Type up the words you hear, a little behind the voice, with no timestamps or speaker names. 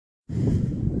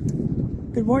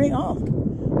Good morning, all.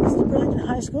 This is the Burlington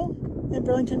High School in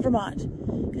Burlington, Vermont.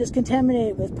 It is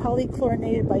contaminated with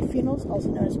polychlorinated biphenyls, also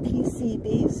known as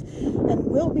PCBs, and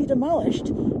will be demolished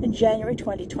in January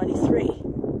 2023.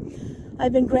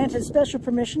 I've been granted special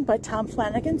permission by Tom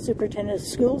Flanagan, Superintendent of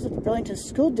Schools of the Burlington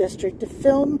School District, to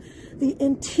film the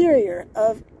interior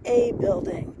of a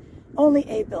building. Only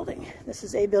a building. This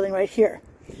is a building right here.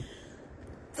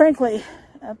 Frankly,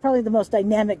 probably the most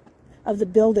dynamic of the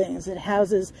buildings. It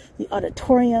houses the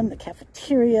auditorium, the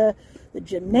cafeteria, the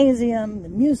gymnasium, the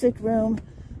music room,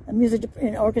 music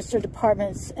and orchestra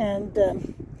departments, and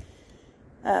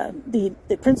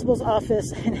the principal's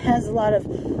office, and has a lot of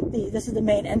this is the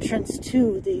main entrance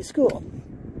to the school.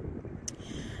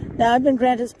 Now, I've been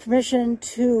granted permission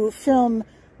to film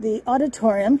the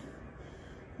auditorium,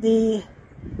 the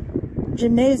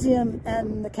gymnasium,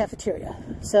 and the cafeteria,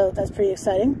 so that's pretty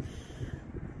exciting.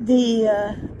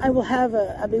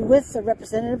 I'll be with a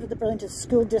representative of the Burlington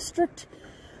School District,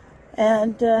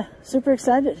 and super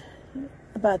excited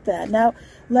about that. Now,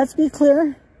 let's be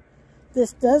clear,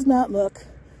 this does not look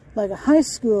like a high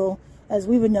school as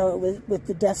we would know it with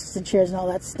the desks and chairs and all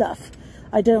that stuff.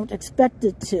 I don't expect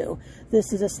it to.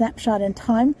 This is a snapshot in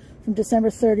time from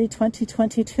December 30,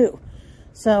 2022.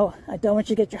 So I don't want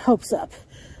you to get your hopes up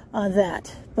on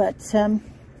that. But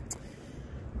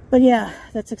yeah,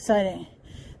 that's exciting.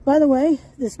 By the way,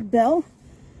 this bell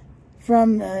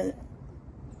from an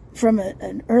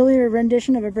earlier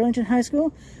rendition of a Burlington High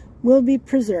School will be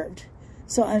preserved.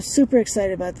 So I'm super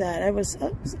excited about that.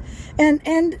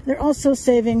 And they're also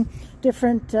saving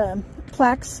different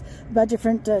plaques about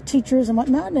different teachers and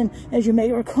whatnot. And as you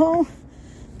may recall,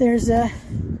 there's a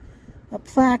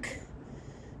plaque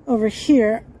over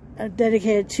here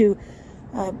dedicated to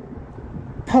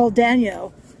Paul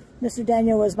Daniel. Mr.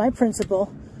 Daniel was my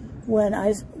principal when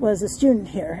I was a student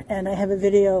here, and I have a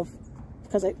video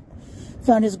because I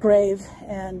found his grave,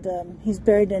 and he's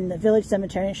buried in the Village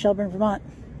Cemetery in Shelburne, Vermont.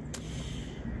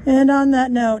 And on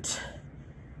that note,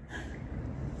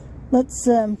 let's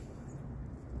go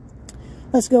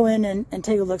in and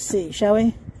take a look-see, shall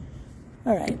we?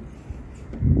 All right.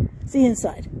 See you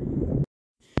inside.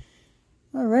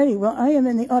 Alrighty, well, I am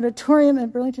in the auditorium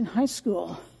at Burlington High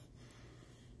School.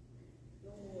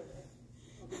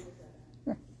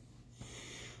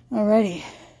 Alrighty.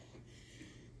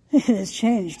 It has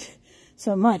changed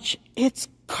so much. It's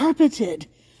carpeted.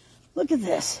 Look at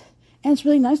this. And it's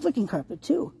really nice looking carpet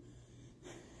too.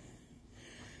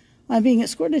 I'm being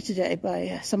escorted today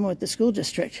by someone with the school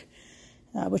district,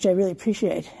 which I really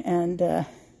appreciate. And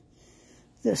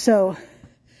so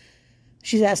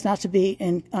she's asked not to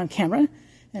be on camera,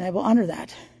 and I will honor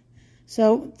that.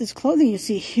 So this clothing you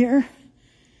see here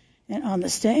and on the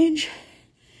stage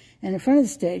and in front of the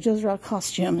stage, those are all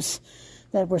costumes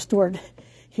that were stored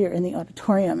here in the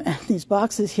auditorium. And these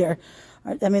boxes here,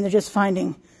 they're just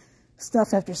finding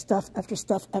stuff after stuff after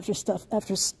stuff after stuff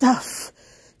after stuff,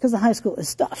 because the high school is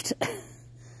stuffed.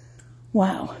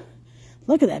 Wow.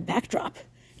 Look at that backdrop.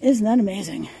 Isn't that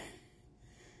amazing?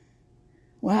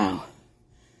 Wow.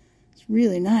 It's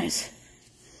really nice.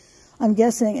 I'm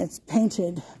guessing it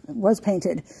was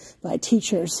painted by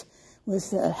teachers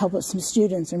with the help of some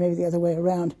students, or maybe the other way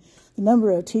around. The number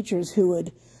of teachers who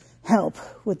would help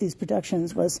with these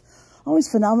productions was always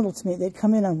phenomenal to me. They'd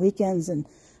come in on weekends, and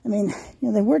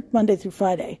they worked Monday through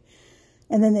Friday,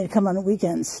 and then they'd come on the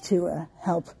weekends to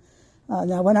help.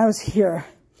 Now, when I was here,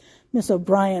 Miss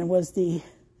O'Brien was the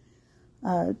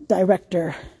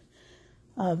director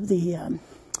of the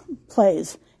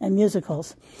plays and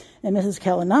musicals, and Mrs.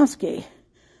 Kalinowski,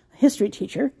 a history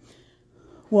teacher,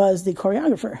 was the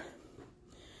choreographer.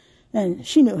 And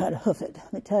she knew how to hoof it,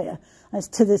 let me tell you.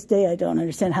 To this day, I don't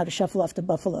understand how to shuffle off to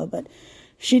Buffalo, but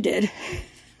she did.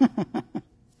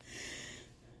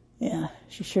 Yeah,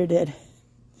 she sure did.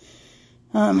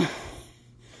 Let's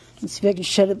see if I can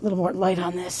shed a little more light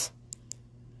on this.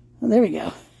 Well, there we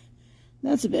go.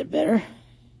 That's a bit better.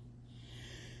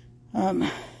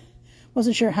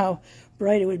 Wasn't sure how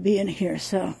bright it would be in here,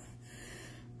 so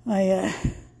I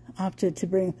opted to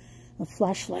bring a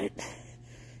flashlight.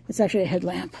 It's actually a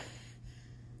headlamp.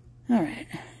 All right.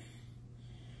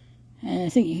 And I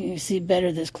think you can see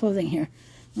better this clothing here.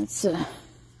 Let's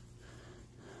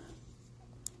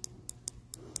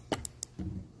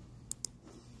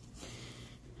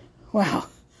wow.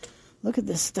 Look at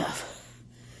this stuff.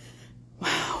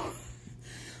 Wow.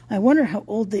 I wonder how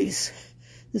old this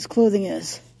clothing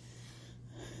is.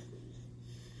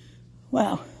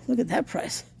 Wow. Look at that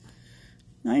price.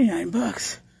 99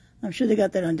 bucks. I'm sure they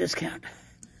got that on discount.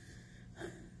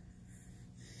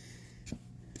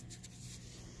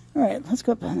 All right, let's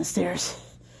go up on the stairs.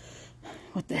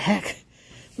 What the heck?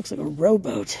 Looks like a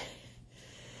rowboat.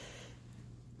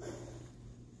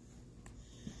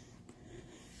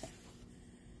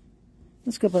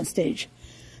 Let's go up on stage,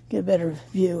 get a better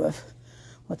view of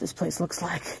what this place looks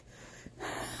like.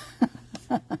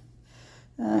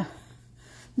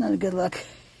 Not a good look.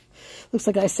 Looks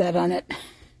like I sat on it.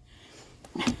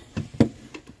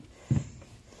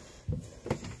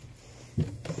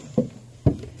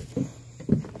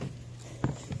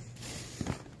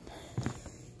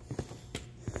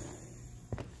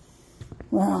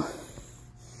 Well,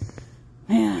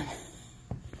 man.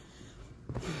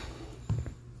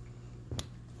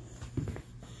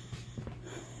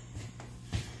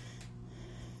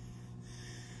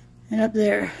 And up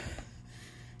there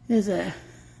is a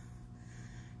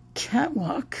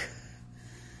catwalk.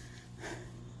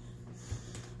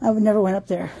 I would never went up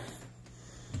there.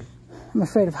 I'm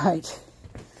afraid of height,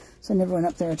 so I never went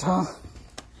up there at all.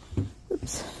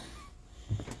 Oops.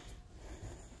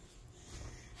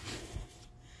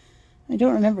 I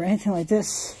don't remember anything like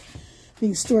this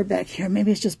being stored back here.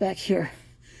 Maybe it's just back here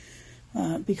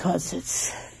because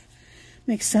it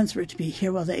makes sense for it to be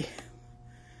here while they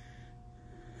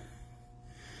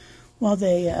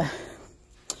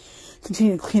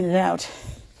continue to clean it out.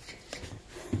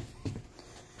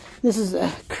 This is a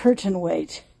curtain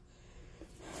weight.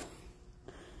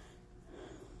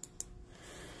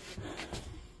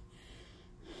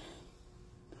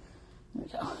 There we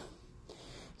go.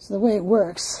 So the way it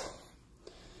works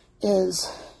is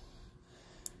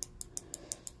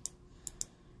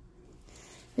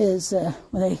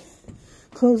when they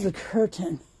close the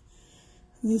curtain,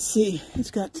 you see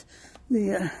it's got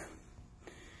the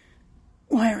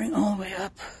wiring all the way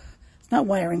up. It's not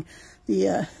wiring,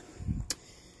 the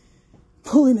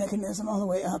pulley mechanism all the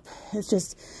way up. It's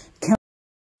just all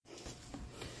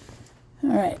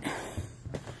right.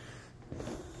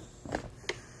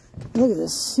 Look at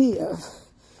this sea of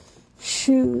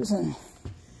shoes and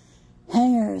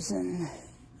hangers and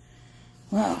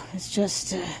wow, it's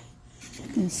just an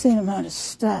insane amount of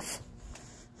stuff.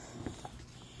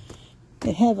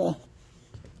 They have a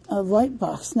light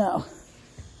box now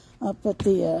up at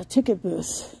the ticket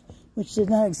booth, which did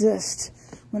not exist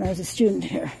when I was a student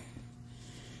here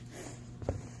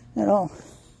at all.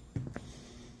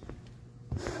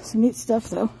 Some neat stuff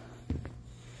though.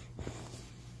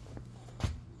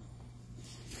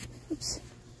 Oops.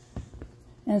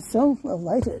 And so well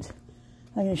lighted.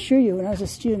 I can assure you, when I was a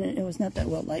student, it was not that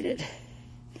well lighted.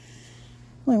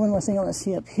 Only one more thing I want to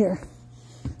see up here.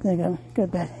 Then I'm going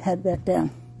to head back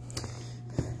down.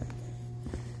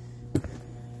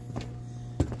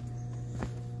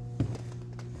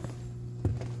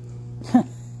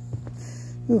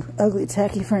 Ooh, ugly,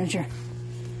 tacky furniture.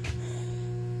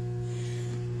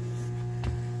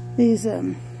 These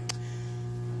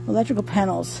electrical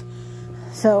panels,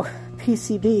 so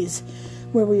PCBs,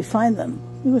 where we find them.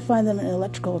 We would find them in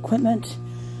electrical equipment.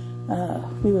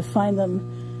 We would find them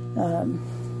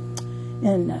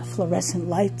in fluorescent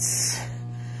lights.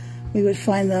 We would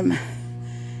find them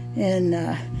in,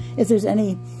 if there's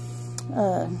any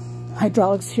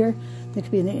hydraulics here, there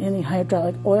could be any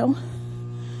hydraulic oil.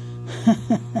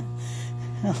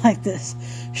 I like this.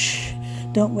 Shh,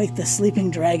 don't wake the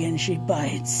sleeping dragon, she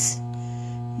bites.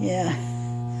 Yeah,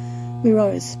 we were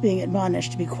always being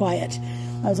admonished to be quiet.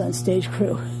 I was on stage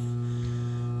crew.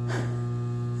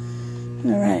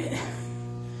 All right.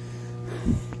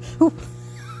 Ooh.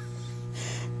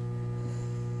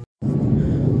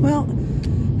 Well,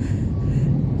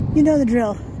 you know the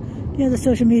drill. You know the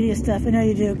social media stuff. I know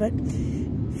you do, but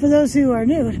for those who are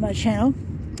new to my channel,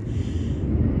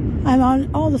 I'm on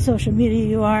all the social media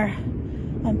you are.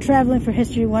 I'm Traveling for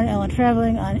History 1 Ellen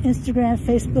Traveling on Instagram,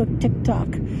 Facebook, TikTok,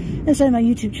 and so my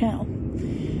YouTube channel.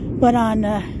 But on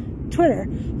Twitter,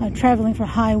 I'm Traveling for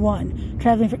High 1,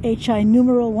 Traveling for HI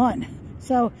numeral 1.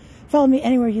 So follow me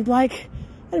anywhere you'd like.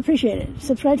 I'd appreciate it.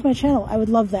 Subscribe to my channel. I would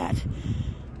love that.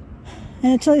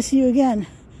 And until I see you again,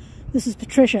 this is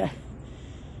Patricia,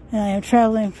 and I am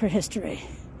Traveling for History.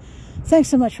 Thanks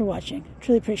so much for watching.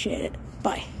 Truly appreciate it.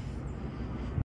 Bye.